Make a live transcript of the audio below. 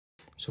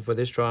So for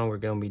this drawing, we're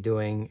going to be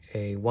doing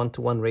a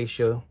 1-to-1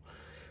 ratio,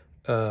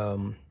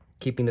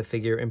 keeping the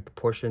figure in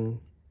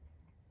proportion.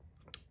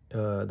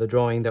 The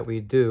drawing that we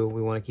do,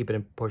 we want to keep it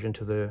in proportion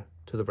to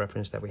the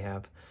reference that we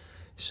have.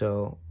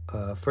 So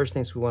first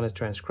things we want to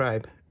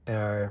transcribe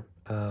are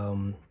a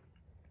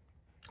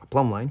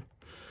plumb line.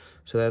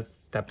 So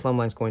that plumb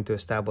line is going to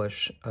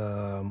establish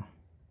the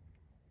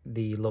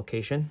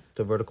location,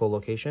 the vertical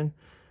location,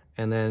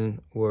 and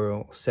then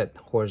we'll set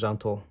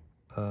horizontal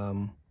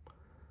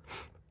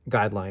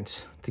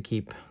guidelines to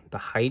keep the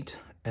height,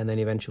 and then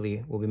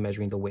eventually we'll be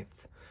measuring the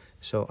width.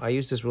 So I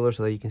use this ruler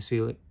so that you can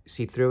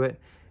see through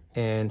it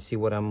and see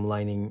what I'm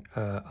aligning.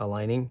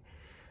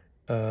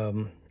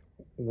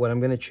 What I'm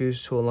going to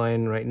choose to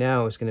align right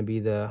now is going to be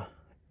the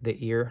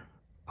ear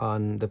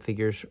on the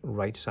figure's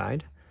right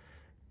side,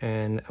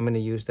 and I'm going to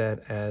use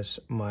that as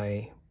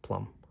my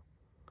plumb.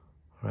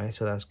 All right,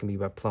 so that's going to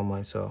be my plumb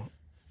line. So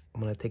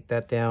I'm going to take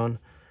that down,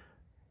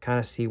 kind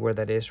of see where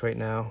that is right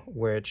now,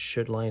 where it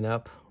should line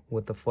up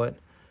with the foot.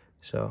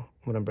 So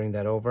I'm going to bring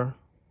that over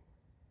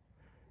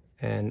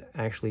and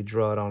actually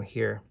draw it on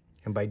here.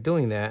 And by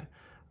doing that,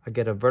 I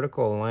get a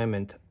vertical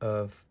alignment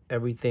of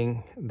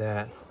everything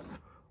that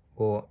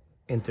will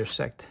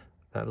intersect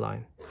that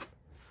line,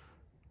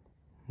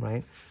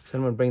 right? So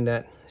I'm going to bring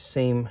that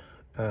same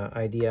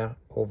idea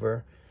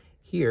over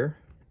here,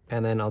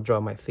 and then I'll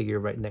draw my figure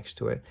right next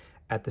to it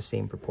at the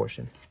same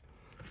proportion,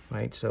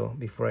 right? So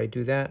before I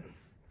do that,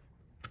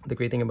 the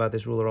great thing about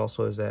this ruler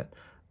also is that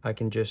I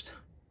can just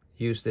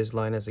use this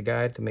line as a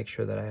guide to make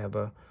sure that I have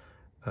a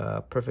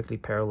perfectly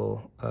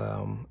parallel,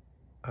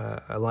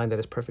 a line that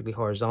is perfectly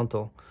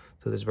horizontal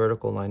to this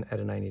vertical line at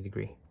a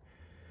 90-degree.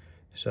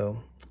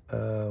 So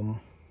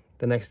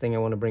the next thing I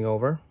want to bring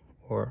over,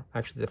 or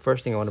actually the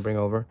first thing I want to bring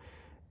over,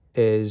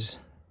 is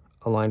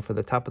a line for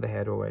the top of the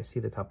head, or where I see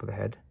the top of the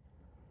head.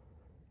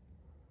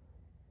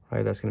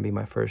 Right, that's going to be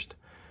my first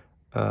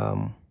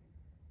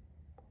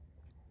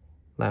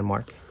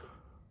landmark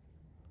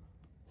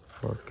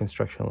or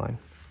construction line.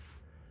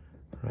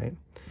 Right.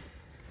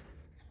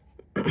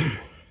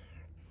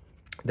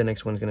 The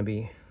next one is going to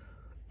be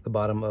the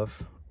bottom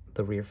of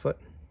the rear foot,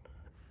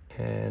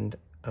 and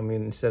I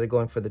mean, instead of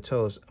going for the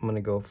toes, I'm going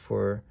to go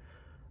for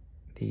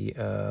the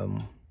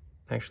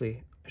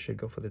actually I should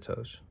go for the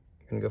toes.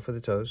 I'm going to go for the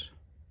toes,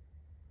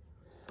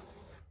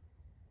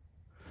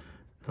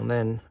 and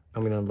then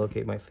I'm going to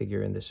locate my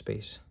figure in this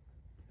space.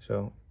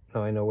 So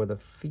now I know where the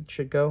feet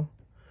should go.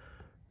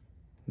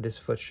 This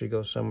foot should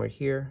go somewhere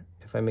here.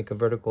 If I make a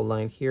vertical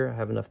line here, I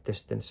have enough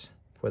distance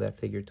for that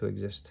figure to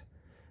exist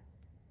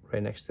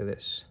right next to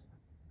this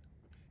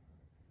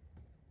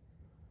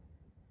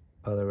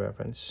other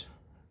reference.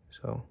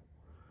 So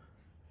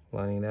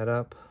lining that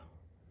up,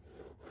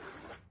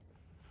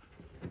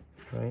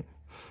 right?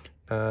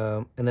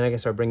 And then I can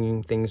start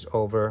bringing things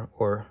over,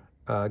 or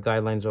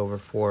guidelines over,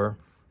 for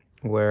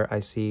where I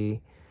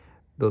see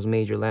those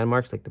major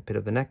landmarks, like the pit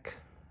of the neck.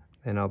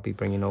 And I'll be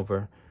bringing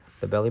over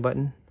the belly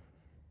button.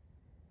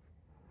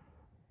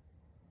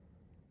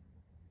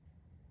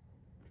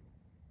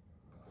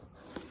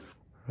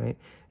 Right,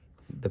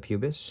 the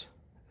pubis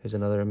is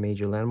another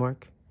major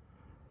landmark.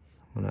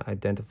 I'm going to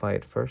identify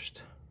it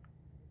first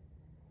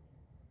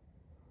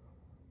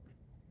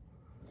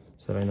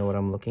so that I know what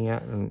I'm looking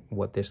at and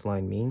what this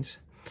line means.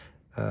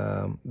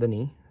 The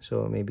knee,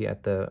 so maybe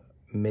at the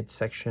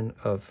midsection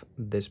of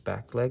this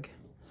back leg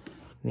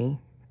knee,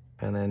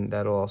 and then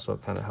that'll also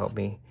kind of help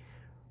me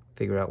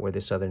figure out where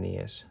this other knee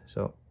is.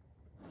 So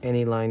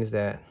any lines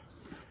that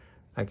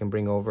I can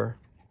bring over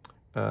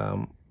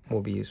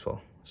will be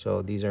useful.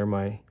 So these are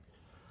my,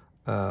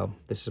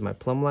 this is my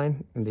plumb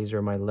line, and these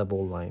are my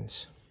level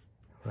lines,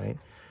 right?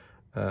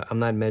 I'm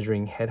not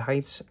measuring head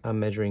heights, I'm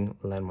measuring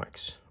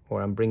landmarks,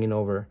 or I'm bringing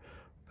over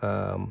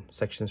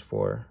sections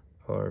for,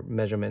 or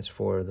measurements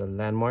for the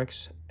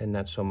landmarks, and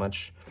not so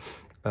much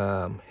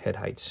head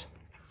heights.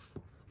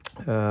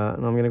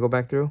 And I'm gonna go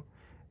back through,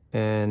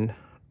 and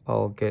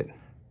I'll get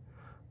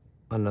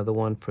another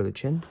one for the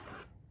chin.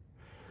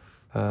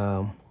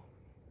 The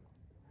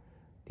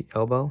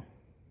elbow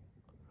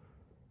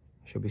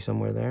should be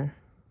somewhere there.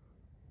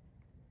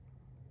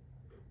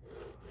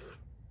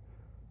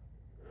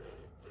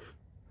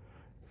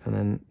 And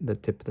then the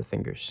tip of the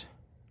fingers.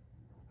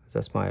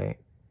 That's the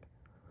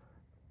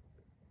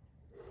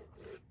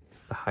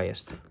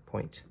highest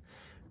point.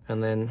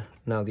 And then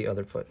now the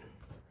other foot.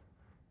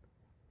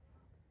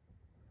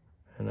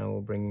 And I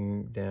will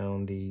bring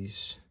down the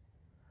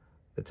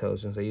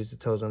toes. Since I use the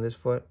toes on this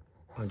foot,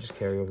 I'll just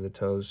carry over the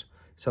toes.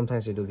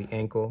 Sometimes I do the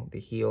ankle, the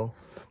heel,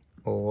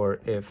 or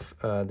if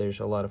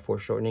there's a lot of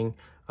foreshortening,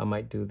 I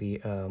might do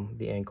the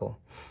ankle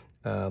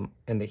and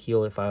the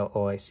heel if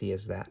all I see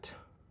is that.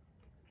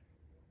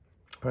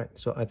 All right,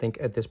 so I think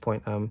at this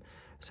point I'm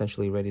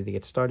essentially ready to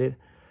get started.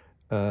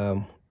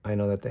 I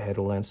know that the head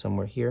will land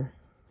somewhere here,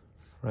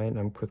 right? And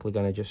I'm quickly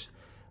gonna just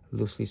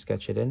loosely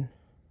sketch it in.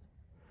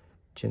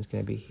 Chin's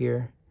gonna be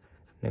here,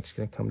 neck's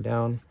gonna come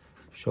down,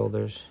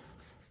 shoulders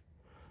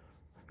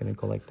gonna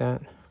go like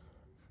that.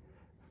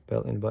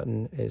 Belt and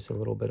button is a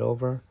little bit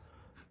over,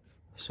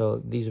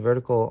 So these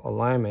vertical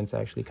alignments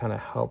actually kind of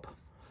help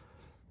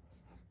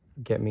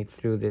get me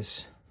through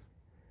this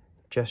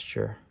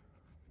gesture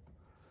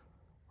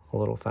a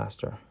little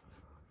faster.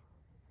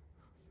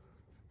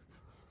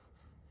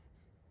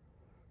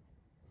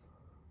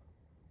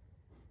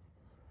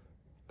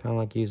 Kind of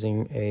like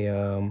using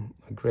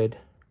a grid,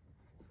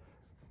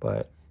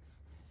 but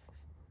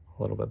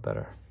a little bit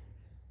better.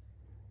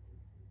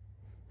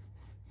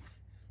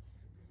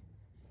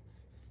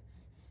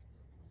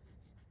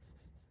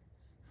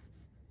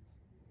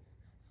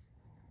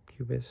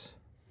 Pubis,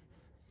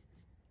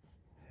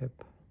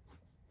 hip.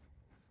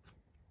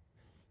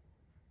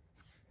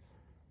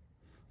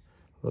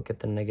 Look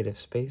at the negative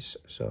space,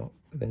 so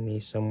the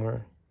knee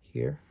somewhere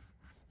here,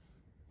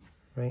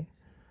 right?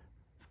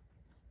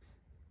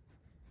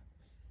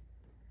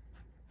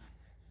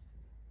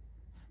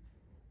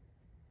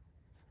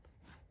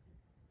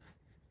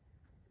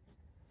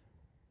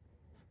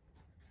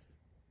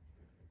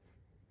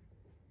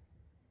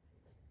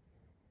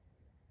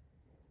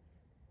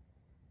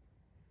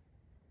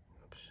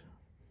 Oops.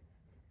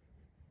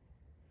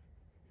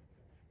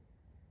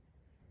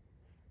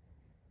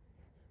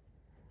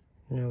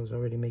 I was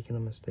already making a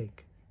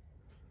mistake.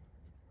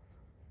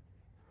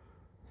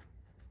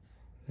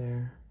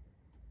 There.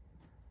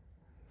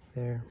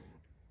 There.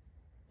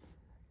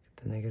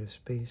 Get the negative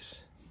space.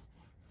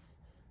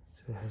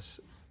 So it has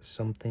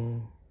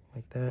something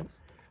like that.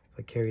 If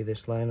I carry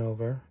this line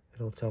over,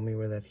 it'll tell me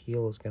where that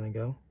heel is going to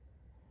go.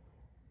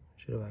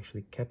 Should have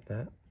actually kept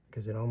that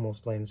because it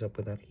almost lines up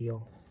with that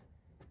heel.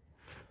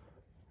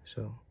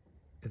 So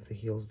if the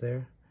heel's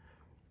there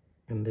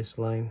and this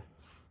line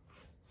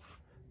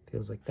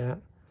feels like that,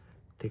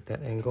 take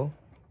that angle,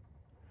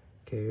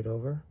 carry it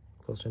over,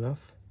 close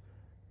enough,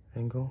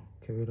 angle,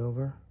 carry it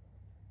over.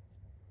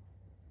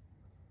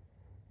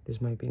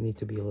 This might need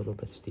to be a little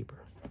bit steeper.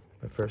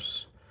 But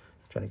first,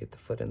 trying to get the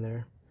foot in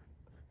there,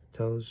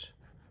 toes,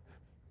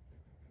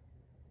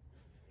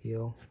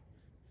 heel.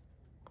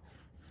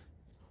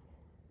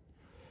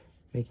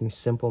 Making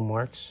simple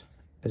marks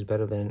is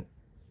better than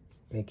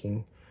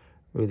making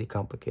really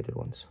complicated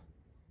ones.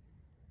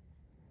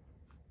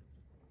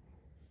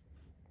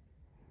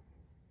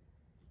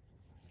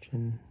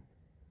 Chin.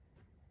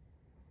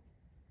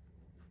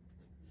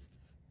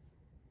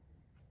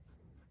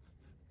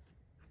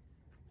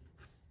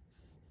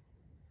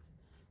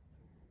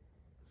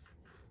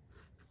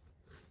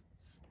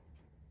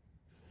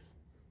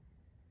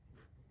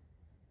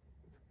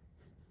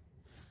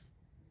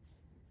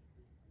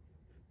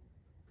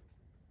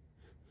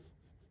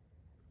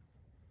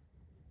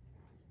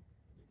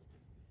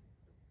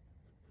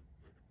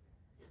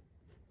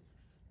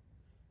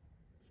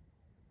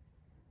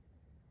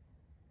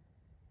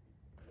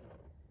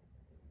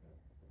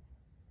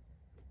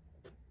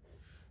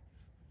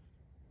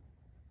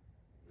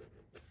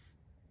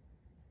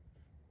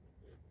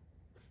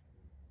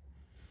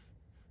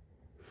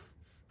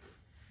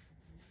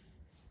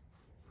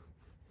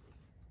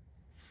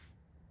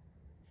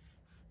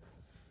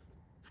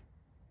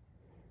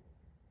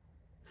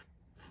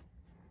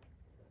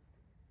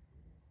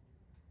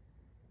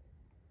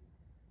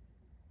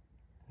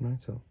 Right,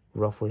 so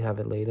roughly have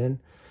it laid in.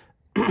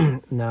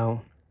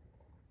 Now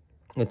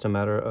it's a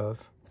matter of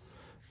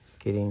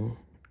getting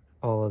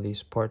all of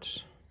these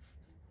parts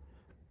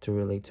to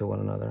relate to one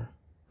another.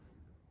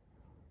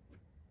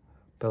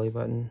 Belly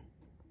button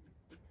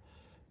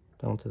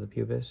down to the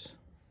pubis.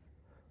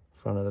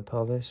 Front of the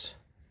pelvis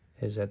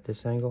is at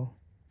this angle.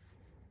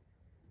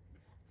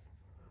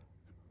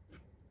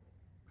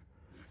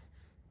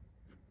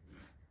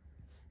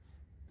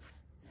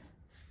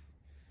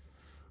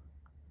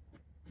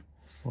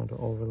 Want to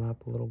overlap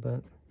a little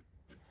bit.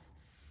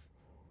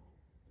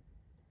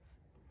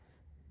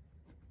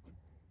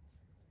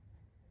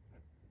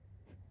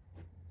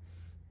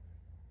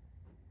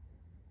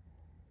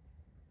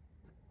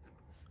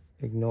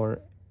 Ignore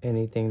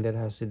anything that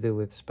has to do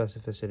with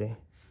specificity.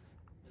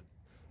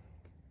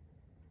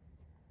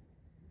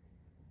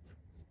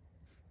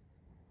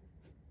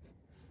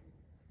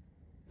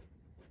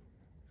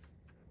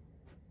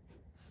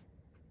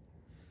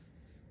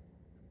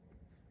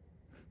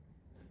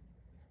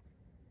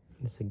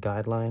 It's a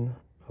guideline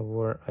of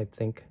where I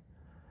think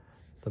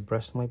the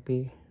breast might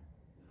be.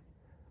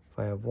 If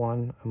I have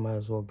one, I might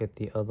as well get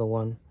the other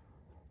one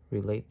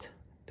relate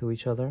to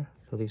each other.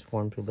 So these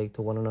forms relate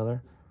to one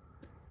another.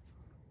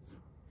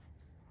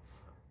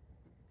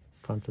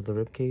 Front of the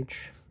rib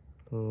cage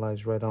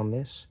lies right on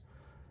this.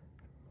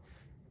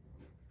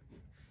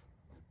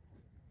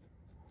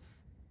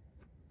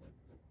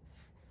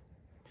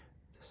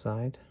 The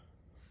side.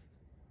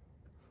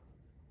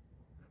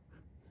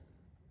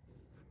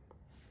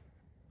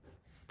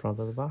 Front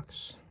of the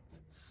box.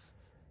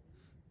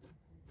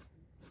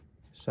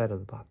 Side of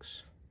the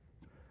box.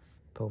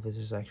 Pelvis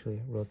is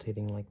actually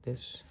rotating like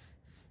this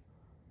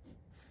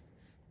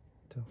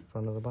to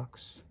front of the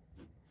box.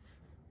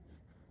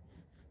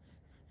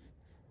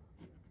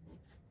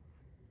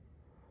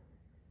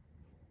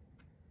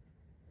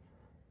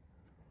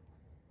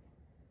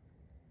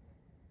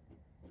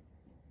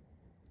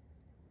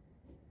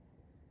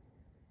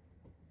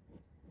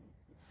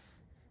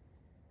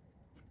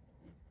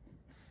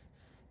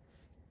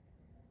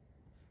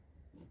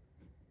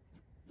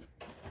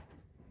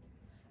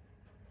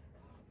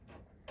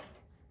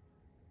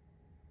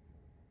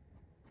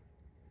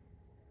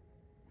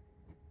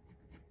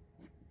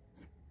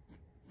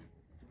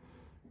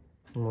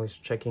 I'm always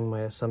checking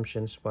my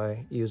assumptions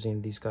by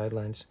using these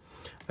guidelines.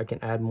 I can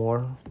add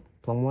more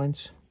plumb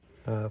lines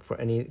for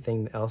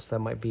anything else that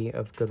might be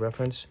of good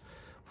reference.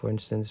 For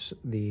instance,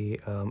 the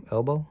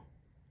elbow.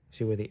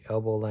 See where the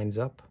elbow lines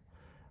up?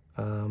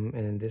 And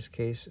in this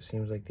case, it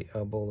seems like the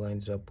elbow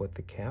lines up with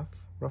the calf,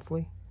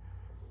 roughly.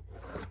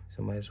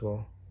 So might as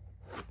well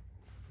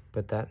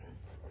put that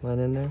line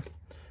in there.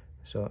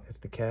 So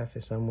if the calf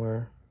is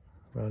somewhere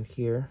around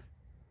here,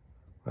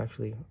 or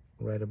actually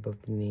right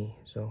above the knee,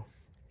 so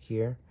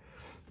here,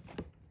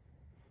 if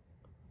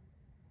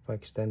I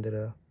extended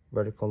a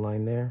vertical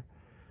line there,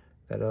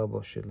 that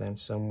elbow should land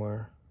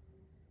somewhere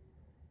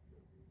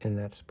in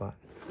that spot.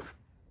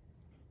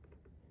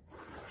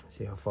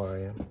 See how far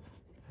I am.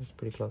 It's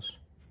pretty close.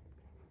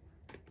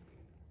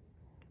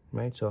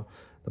 Right, so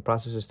the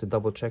process is to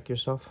double check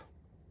yourself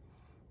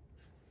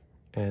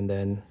and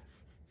then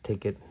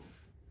take it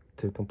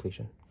to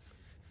completion.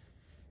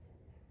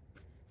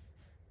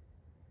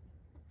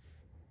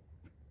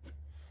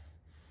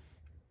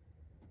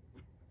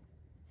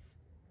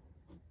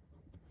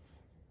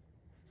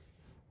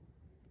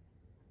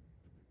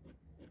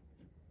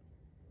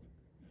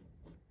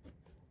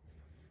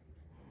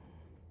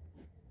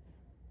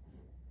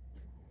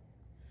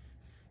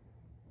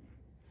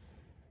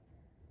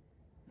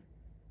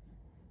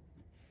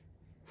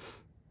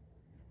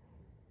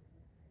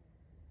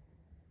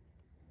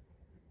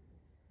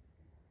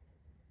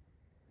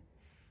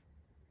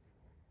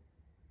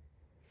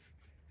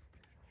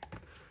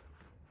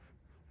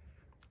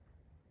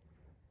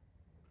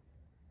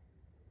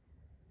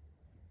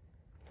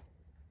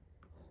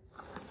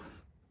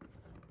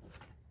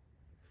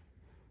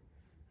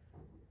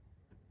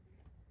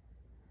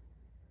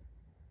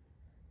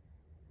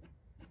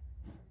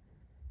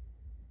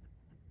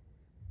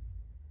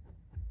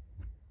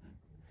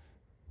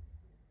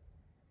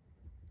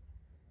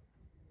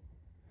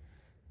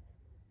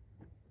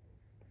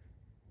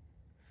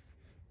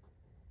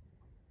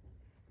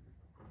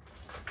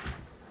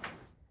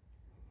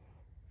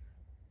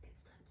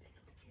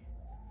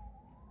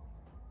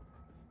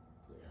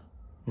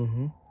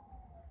 Mm-hmm. Are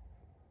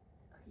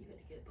you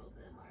gonna get both of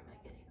them, or am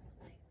I getting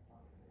something?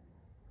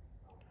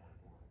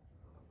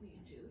 Me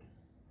and Jude.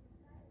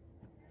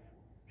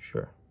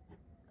 Sure. Okay,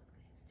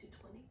 it's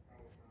 220.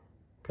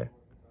 Okay.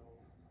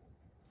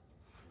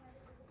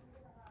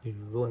 You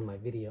ruined my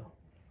video.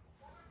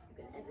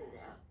 You can edit it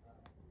out.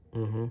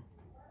 Mm-hmm.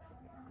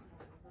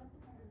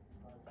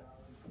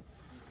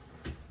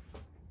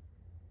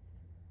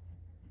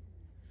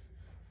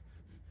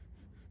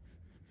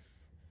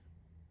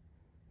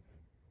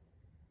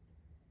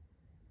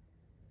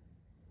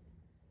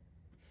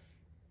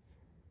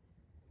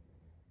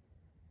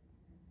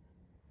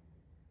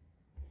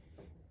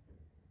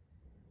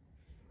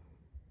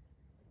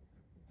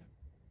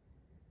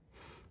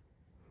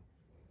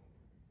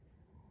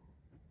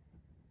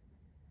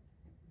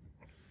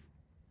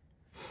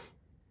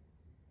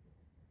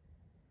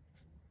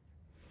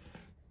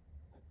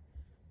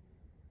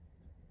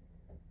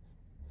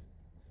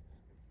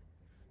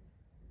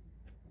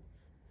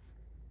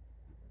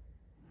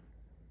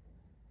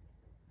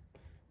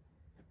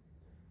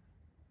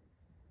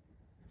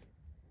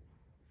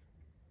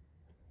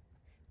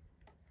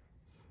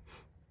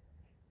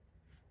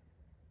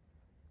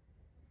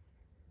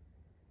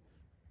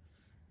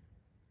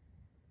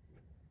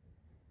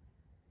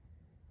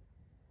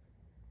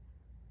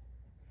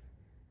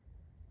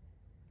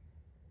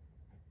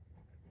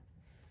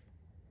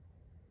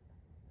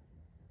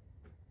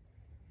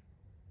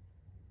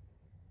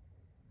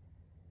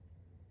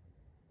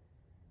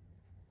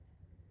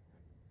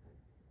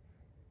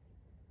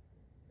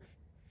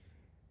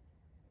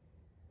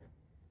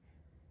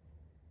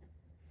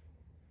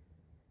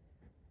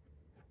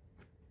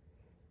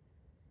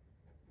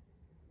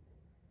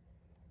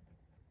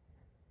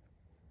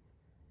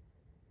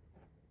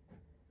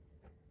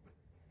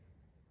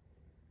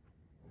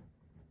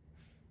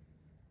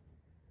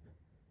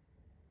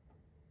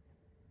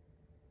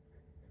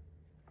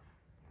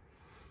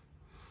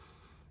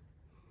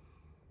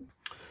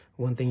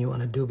 One thing you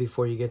want to do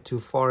before you get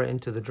too far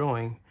into the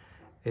drawing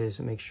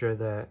is make sure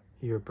that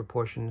your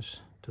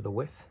proportions to the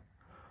width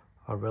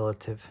are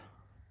relative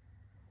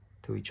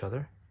to each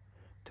other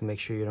to make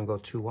sure you don't go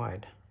too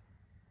wide.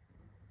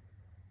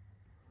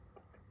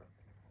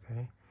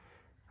 Okay,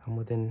 I'm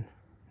within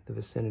the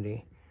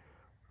vicinity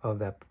of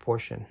that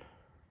proportion.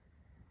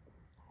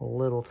 A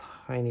little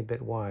tiny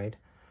bit wide,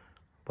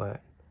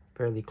 but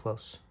fairly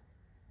close,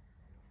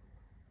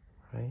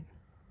 right?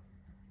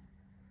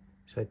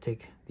 So I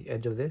take the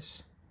edge of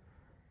this,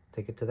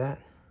 take it to that,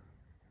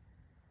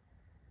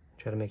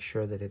 try to make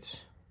sure that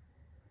it's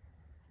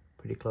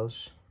pretty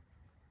close.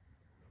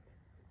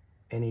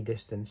 Any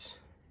distance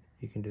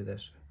you can do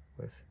this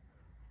with.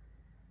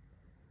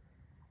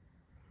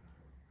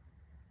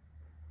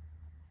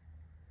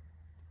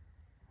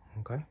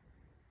 Okay.